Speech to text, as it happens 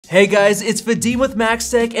Hey guys, it's Vadim with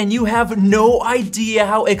MaxTech, and you have no idea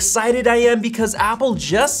how excited I am because Apple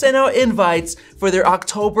just sent out invites for their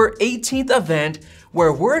October 18th event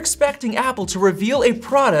where we're expecting Apple to reveal a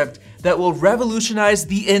product that will revolutionize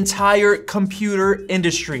the entire computer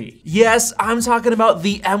industry. Yes, I'm talking about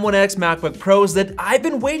the M1X MacBook Pros that I've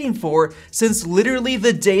been waiting for since literally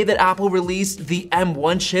the day that Apple released the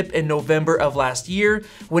M1 chip in November of last year,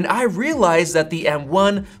 when I realized that the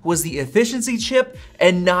M1 was the efficiency chip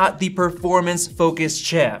and not the performance-focused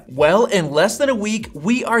chip. Well, in less than a week,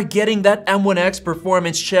 we are getting that M1X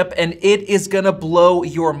performance chip and it is gonna blow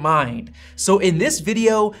your mind. So in this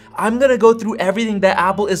video, I'm gonna go through everything that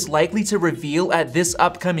Apple is likely to reveal at this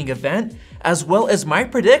upcoming event, as well as my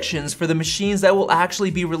predictions for the machines that will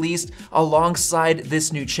actually be released alongside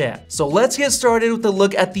this new chip. So let's get started with a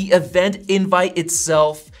look at the event invite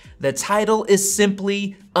itself. The title is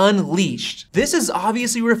simply Unleashed. This is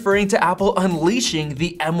obviously referring to Apple unleashing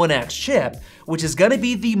the M1X chip, which is gonna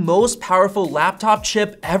be the most powerful laptop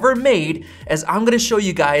chip ever made, as I'm gonna show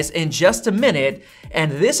you guys in just a minute.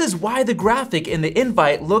 And this is why the graphic in the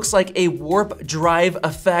invite looks like a warp drive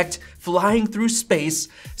effect flying through space,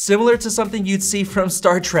 similar to something you'd see from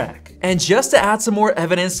Star Trek. And just to add some more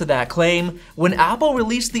evidence to that claim, when Apple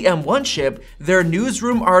released the M1 chip, their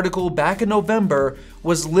newsroom article back in November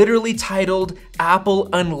was literally titled Apple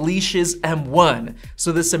Unleashes M1,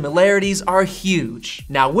 so the similarities are huge.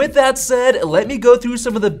 Now with that said, let me go through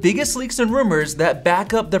some of the biggest leaks and rumors that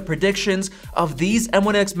back up the predictions of these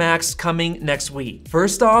M1X Macs coming next week.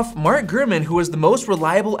 First off, Mark Gurman, who is the most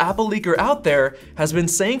reliable Apple leaker out there, has been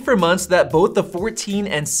saying for months that both the 14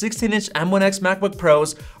 and 16-inch M1X MacBook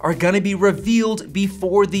Pros are gonna be revealed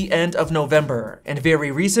before the end of November. And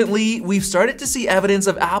very recently, we've started to see evidence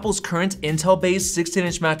of Apple's current Intel-based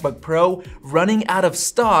 16-inch MacBook Pro running out of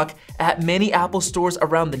stock at many Apple stores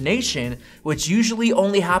around the nation, which usually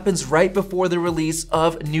only happens right before the release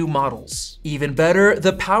of new models. Even better,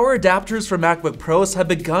 the power adapters for MacBook Pros have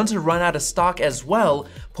begun to run out of stock as well,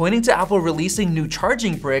 pointing to Apple releasing new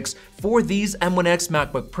charging bricks for these M1X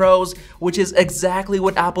MacBook Pros, which is exactly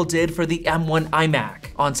what Apple did for the M1 iMac.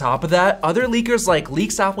 On top of that, other leakers like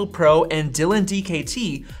Leaks Apple Pro and Dylan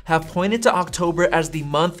DKT have pointed to October as the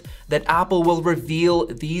month that Apple will reveal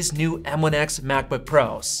these new M1X MacBook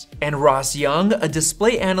Pros. And Ross Young, a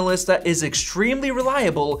display analyst that is extremely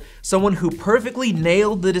reliable, someone who perfectly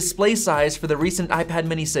nailed the display size for the recent iPad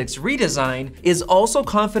mini 6 redesign, is also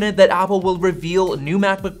confident that Apple will reveal new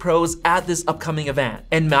MacBook Pros at this upcoming event.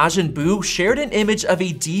 And Majin Buu shared an image of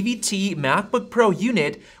a DVT MacBook Pro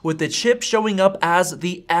unit with the chip showing up as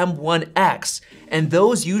the M1X. And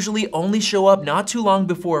those usually only show up not too long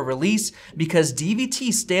before release because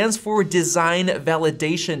DVT stands for Design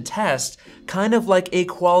Validation Test, kind of like a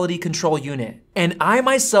quality control unit. And I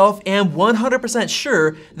myself am 100%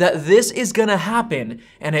 sure that this is gonna happen,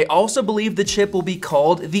 and I also believe the chip will be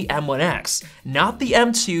called the M1X, not the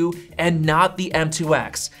M2 and not the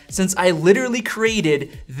M2X, since I literally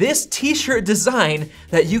created this t-shirt design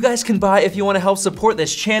that you guys can buy if you wanna help support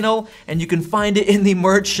this channel, and you can find it in the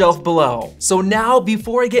merch shelf below. So now,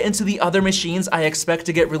 before I get into the other machines I expect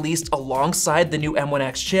to get released alongside the new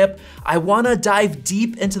M1X chip, I wanna dive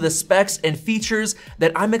deep into the specs and features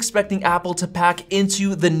that I'm expecting Apple to pack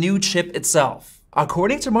into the new chip itself.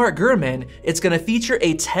 According to Mark Gurman, it's going to feature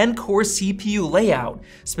a 10-core CPU layout,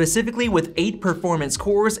 specifically with 8 performance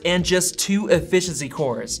cores and just 2 efficiency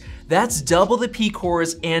cores. That's double the P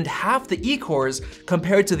cores and half the E cores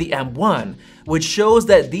compared to the M1, which shows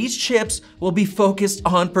that these chips will be focused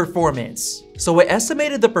on performance. So I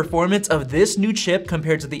estimated the performance of this new chip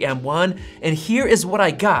compared to the M1, and here is what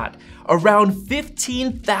I got. Around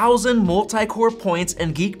 15,000 multi-core points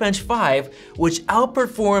in Geekbench 5, which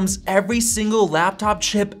outperforms every single laptop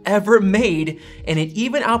chip ever made, and it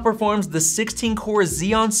even outperforms the 16-core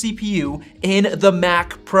Xeon CPU in the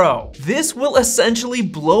Mac Pro. This will essentially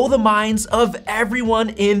blow the minds of everyone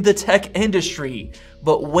in the tech industry.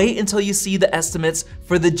 But wait until you see the estimates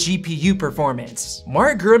for the GPU performance.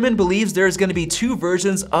 Mark Gurman believes there is going to be 2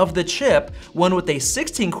 versions of the chip, one with a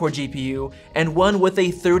 16-core GPU and one with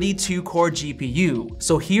a 32-core GPU.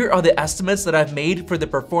 So here are the estimates that I've made for the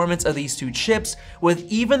performance of these 2 chips,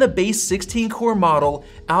 with even the base 16-core model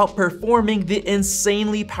outperforming the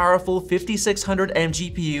insanely powerful 5600M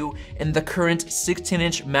GPU in the current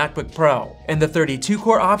 16-inch MacBook Pro. And the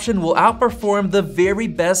 32-core option will outperform the very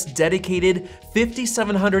best dedicated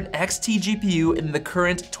 5700 XT GPU in the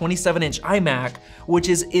current 27-inch iMac, which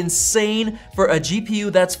is insane for a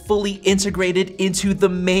GPU that's fully integrated into the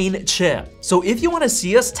main chip. So if you want to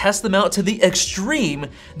see us test them out to the extreme,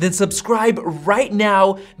 then subscribe right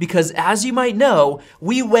now, because as you might know,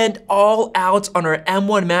 we went all out on our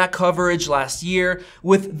M1 Mac coverage last year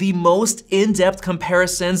with the most in-depth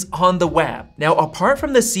comparisons on the web. Now, apart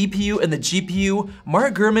from the CPU and the GPU,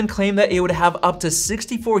 Mark Gurman claimed that it would have up to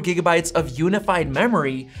 64 gigabytes of unified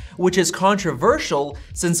memory, which is controversial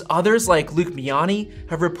since others like Luke Miani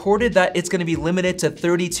have reported that it's going to be limited to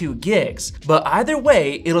 32 gigs. But either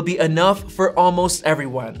way, it'll be enough for almost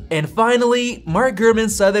everyone. And finally, Mark Gurman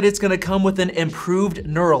said that it's going to come with an improved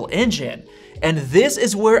neural engine. And this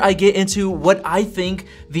is where I get into what I think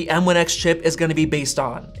the M1X chip is going to be based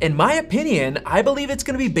on. In my opinion, I believe it's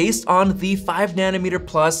going to be based on the 5nm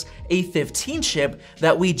plus A15 chip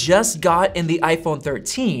that we just got in the iPhone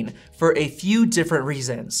 13 for a few different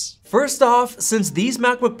reasons. First off, since these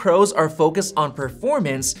MacBook Pros are focused on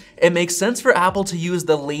performance, it makes sense for Apple to use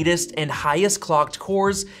the latest and highest clocked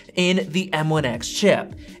cores in the M1X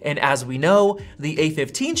chip. And as we know, the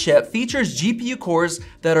A15 chip features GPU cores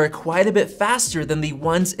that are quite a bit faster than the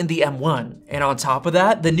ones in the M1. And on top of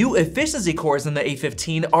that, the new efficiency cores in the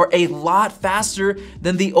A15 are a lot faster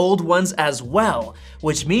than the old ones as well,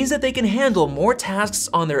 which means that they can handle more tasks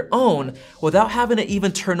on their own without having to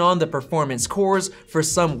even turn on the performance cores for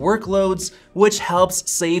some workloads, which helps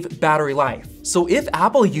save battery life. So if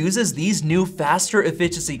Apple uses these new faster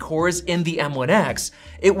efficiency cores in the M1X,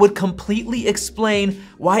 it would completely explain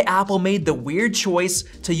why Apple made the weird choice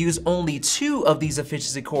to use only 2 of these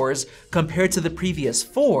efficiency cores compared to the previous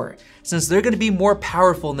 4, since they're going to be more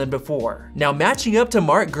powerful than before. Now, matching up to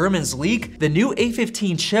Mark Gurman's leak, the new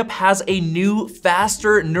A15 chip has a new,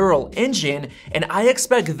 faster neural engine, and I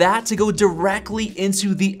expect that to go directly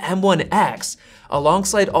into the M1X,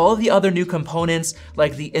 alongside all of the other new components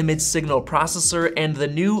like the image signal processor and the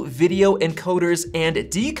new video encoders and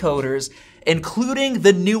decoders, including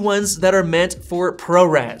the new ones that are meant for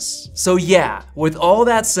ProRes. So yeah, with all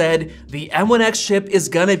that said, the M1X chip is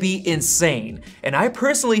gonna be insane. And I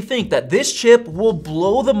personally think that this chip will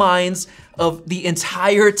blow the minds of the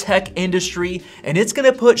entire tech industry, and it's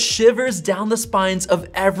gonna put shivers down the spines of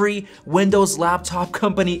every Windows laptop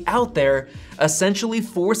company out there, essentially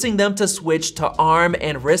forcing them to switch to ARM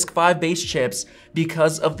and RISC-V based chips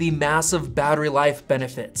because of the massive battery life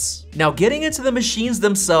benefits. Now, getting into the machines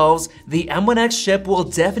themselves, the M1X chip will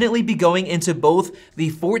definitely be going into both the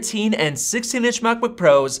 14 and 16-inch MacBook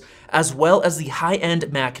Pros, as well as the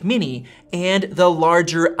high-end Mac Mini and the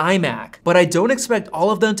larger iMac. But I don't expect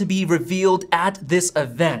all of them to be revealed at this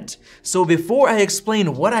event. So before I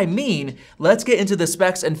explain what I mean, let's get into the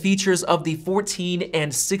specs and features of the 14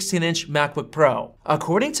 and 16-inch MacBook Pro.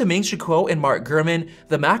 According to Ming-Chi Kuo and Mark Gurman,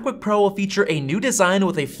 the MacBook Pro will feature a new design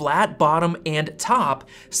with a flat bottom and top,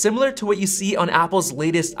 similar to what you see on Apple's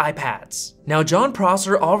latest iPads. Now, Jon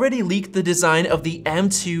Prosser already leaked the design of the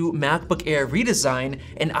M2 MacBook Air redesign,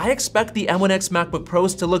 and I expect the M1X MacBook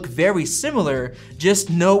Pros to look very similar, just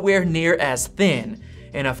nowhere near as thin.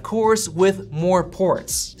 And of course, with more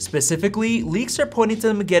ports. Specifically, leaks are pointing to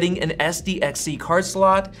them getting an SDXC card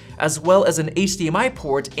slot, as well as an HDMI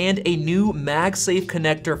port and a new MagSafe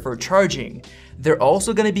connector for charging. They're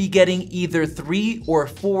also going to be getting either 3 or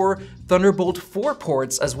 4 Thunderbolt 4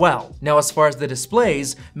 ports as well. Now, as far as the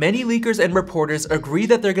displays, many leakers and reporters agree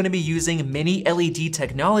that they're going to be using mini LED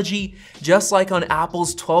technology, just like on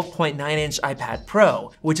Apple's 12.9-inch iPad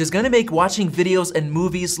Pro, which is going to make watching videos and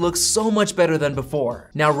movies look so much better than before.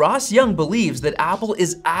 Now, Ross Young believes that Apple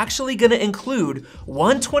is actually going to include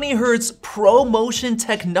 120Hz ProMotion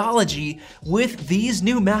technology with these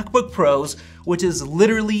new MacBook Pros, which is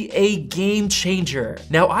literally a game changer.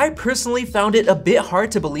 Now, I personally found it a bit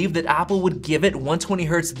hard to believe that Apple would give it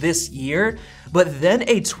 120Hz this year, but then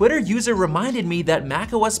a Twitter user reminded me that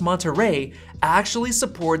macOS Monterey actually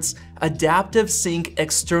supports adaptive sync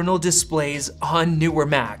external displays on newer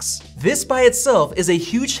Macs. This by itself is a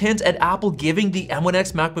huge hint at Apple giving the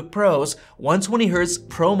M1X MacBook Pros 120Hz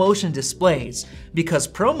ProMotion displays, because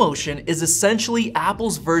ProMotion is essentially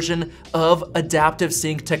Apple's version of adaptive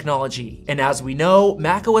sync technology. And as we know,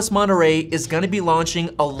 macOS Monterey is going to be launching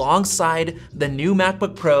alongside the new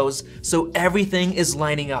MacBook Pros, so everything is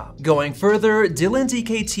lining up. Going further, Dylan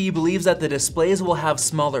DKT believes that the displays will have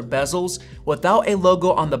smaller bezels without a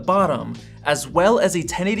logo on the bottom, as well as a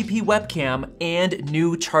 1080p webcam and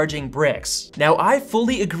new charging bricks. Now, I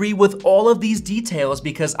fully agree with all of these details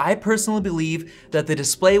because I personally believe that the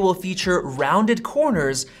display will feature rounded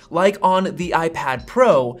corners like on the iPad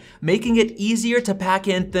Pro, making it easier to pack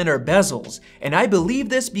in thinner bezels. And I believe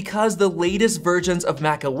this because the latest versions of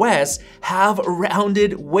macOS have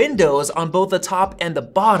rounded windows on both the top and the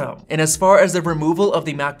bottom. And as far as the removal of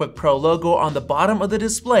the MacBook Pro logo on the bottom of the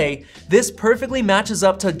display, this perfectly matches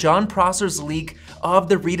up to Jon Prosser's leak of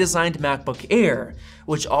the redesigned MacBook Air,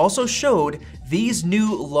 which also showed these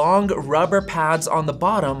new long rubber pads on the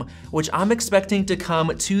bottom, which I'm expecting to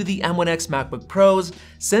come to the M1X MacBook Pros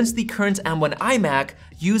since the current M1 iMac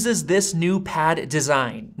uses this new pad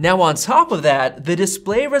design. Now on top of that, the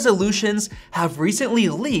display resolutions have recently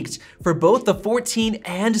leaked for both the 14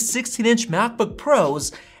 and 16-inch MacBook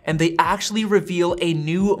Pros, and they actually reveal a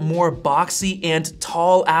new, more boxy and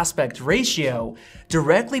tall aspect ratio,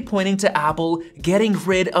 directly pointing to Apple getting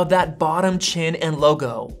rid of that bottom chin and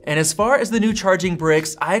logo. And as far as the new charging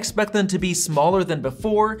bricks, I expect them to be smaller than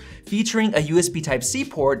before, featuring a USB Type-C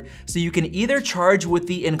port, so you can either charge with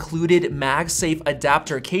the included MagSafe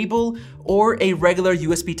adapter cable or a regular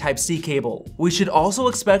USB Type-C cable. We should also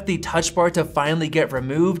expect the touch bar to finally get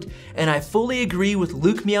removed, and I fully agree with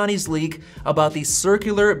Luke Miani's leak about the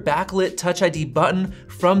circular backlit Touch ID button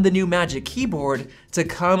from the new Magic Keyboard to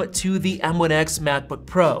come to the M1X MacBook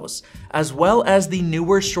Pros, as well as the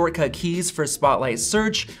newer shortcut keys for Spotlight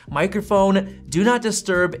Search, Microphone, Do Not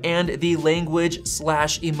Disturb, and the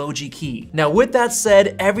language/emoji key. Now with that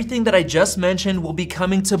said, everything that I just mentioned will be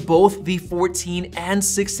coming to both the 14 and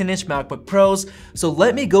 16-inch MacBook Pros, so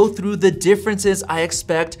let me go through the differences I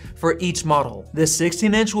expect for each model. The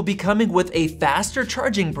 16-inch will be coming with a faster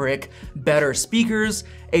charging brick, better speakers,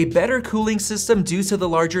 a better cooling system due to the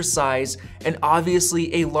larger size, and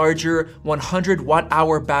obviously a larger 100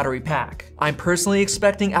 watt-hour battery pack. I'm personally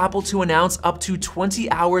expecting Apple to announce up to 20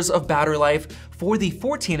 hours of battery life for the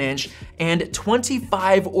 14-inch and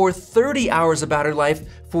 25 or 30 hours of battery life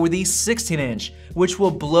for the 16-inch, which will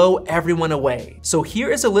blow everyone away. So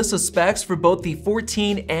here is a list of specs for both the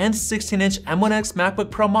 14 and 16-inch M1X MacBook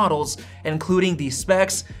Pro models, including the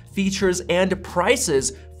specs, features, and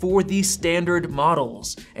prices for the standard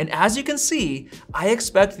models. And as you can see, I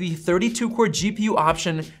expect the 32-core GPU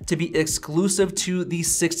option to be exclusive to the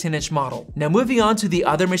 16-inch model. Now moving on to the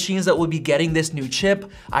other machines that will be getting this new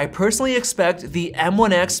chip, I personally expect the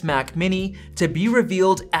M1X Mac Mini to be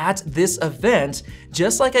revealed at this event,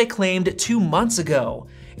 just like I claimed 2 months ago.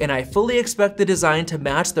 And I fully expect the design to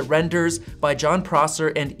match the renders by Jon Prosser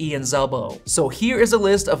and Ian Zelbo. So here is a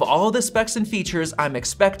list of all of the specs and features I'm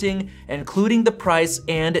expecting, including the price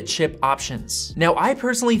and chip options. Now, I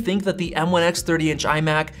personally think that the M1X 30-inch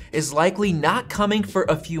iMac is likely not coming for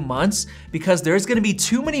a few months because there's gonna be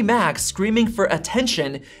too many Macs screaming for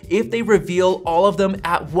attention if they reveal all of them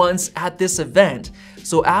at once at this event.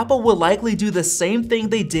 So Apple will likely do the same thing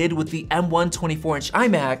they did with the M1 24-inch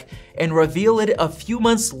iMac and reveal it a few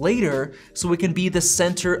months later so it can be the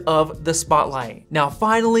center of the spotlight. Now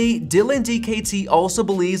finally, Dylan DKT also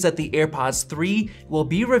believes that the AirPods 3 will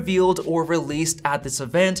be revealed or released at this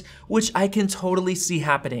event, which I can totally see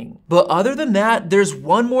happening. But other than that, there's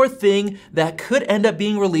one more thing that could end up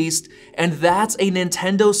being released, and that's a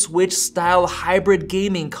Nintendo Switch style hybrid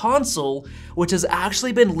gaming console, which has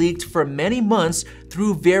actually been leaked for many months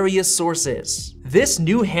through various sources. This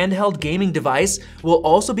new handheld gaming device will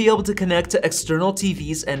also be able to connect to external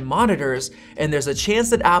TVs and monitors, and there's a chance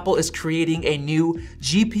that Apple is creating a new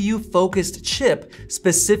GPU-focused chip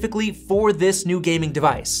specifically for this new gaming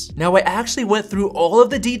device. Now, I actually went through all of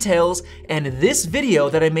the details in this video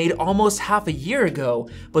that I made almost half a year ago,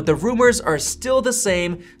 but the rumors are still the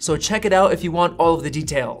same, so check it out if you want all of the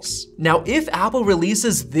details. Now, if Apple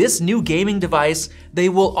releases this new gaming device, they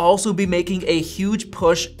will also be making a huge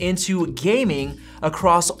push into gaming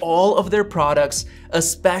across all of their products,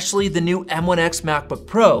 especially the new M1X MacBook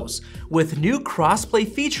Pros, with new crossplay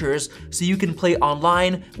features so you can play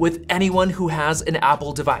online with anyone who has an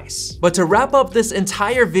Apple device. But to wrap up this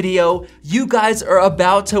entire video, you guys are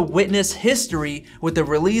about to witness history with the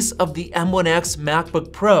release of the M1X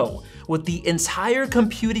MacBook Pro, with the entire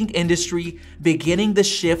computing industry beginning the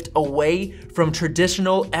shift away from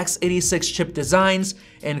traditional x86 chip designs,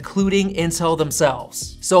 including Intel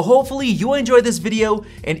themselves. So hopefully you enjoyed this video,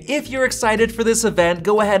 and if you're excited for this event,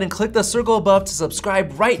 go ahead and click the circle above to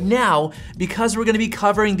subscribe right now, because we're gonna be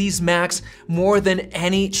covering these Macs more than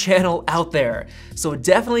any channel out there. So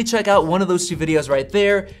definitely check out one of those two videos right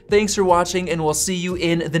there. Thanks for watching, and we'll see you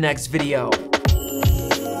in the next video.